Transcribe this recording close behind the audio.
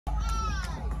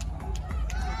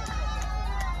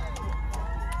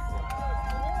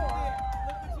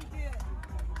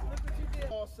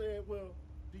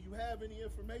Do you have any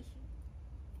information?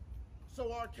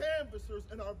 So our canvassers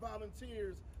and our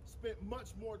volunteers spent much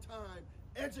more time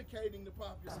educating the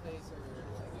population.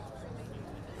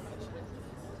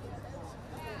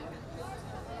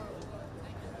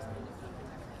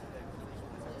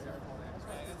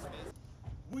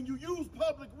 When you use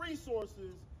public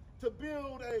resources to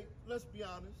build a, let's be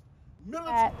honest,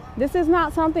 military. This is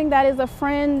not something that is a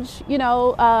fringe,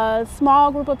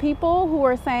 small group of people who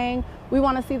are saying we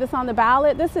want to see this on the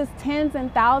ballot. This is tens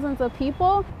and thousands of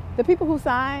people. The people who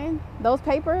sign those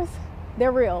papers,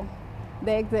 they're real.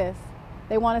 They exist.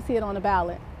 They want to see it on the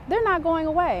ballot. They're not going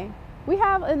away. We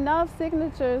have enough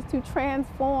signatures to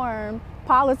transform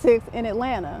politics in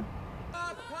Atlanta.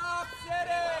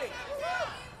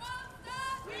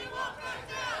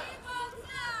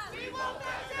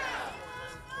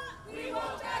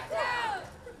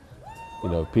 You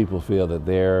know, people feel that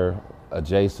they're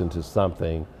adjacent to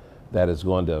something that is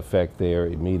going to affect their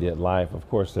immediate life. Of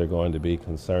course, they're going to be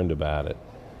concerned about it,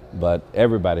 but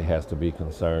everybody has to be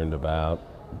concerned about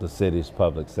the city's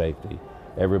public safety.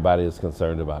 Everybody is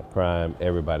concerned about crime.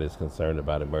 Everybody is concerned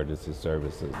about emergency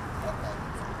services.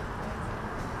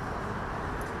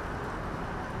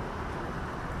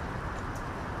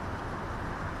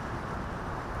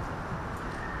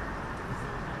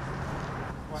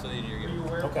 So then you're good.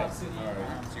 Okay. All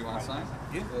right. So you want to sign?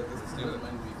 Yeah. Let's do it.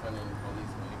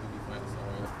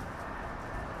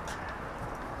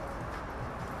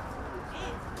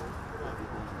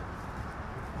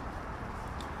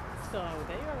 So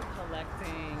they are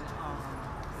collecting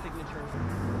signatures.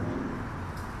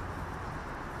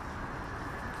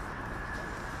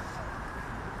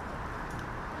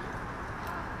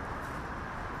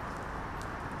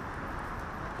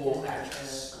 Full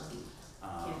address.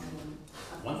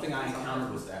 One thing I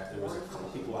encountered was that there was a couple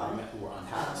people I met who were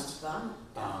unhoused. So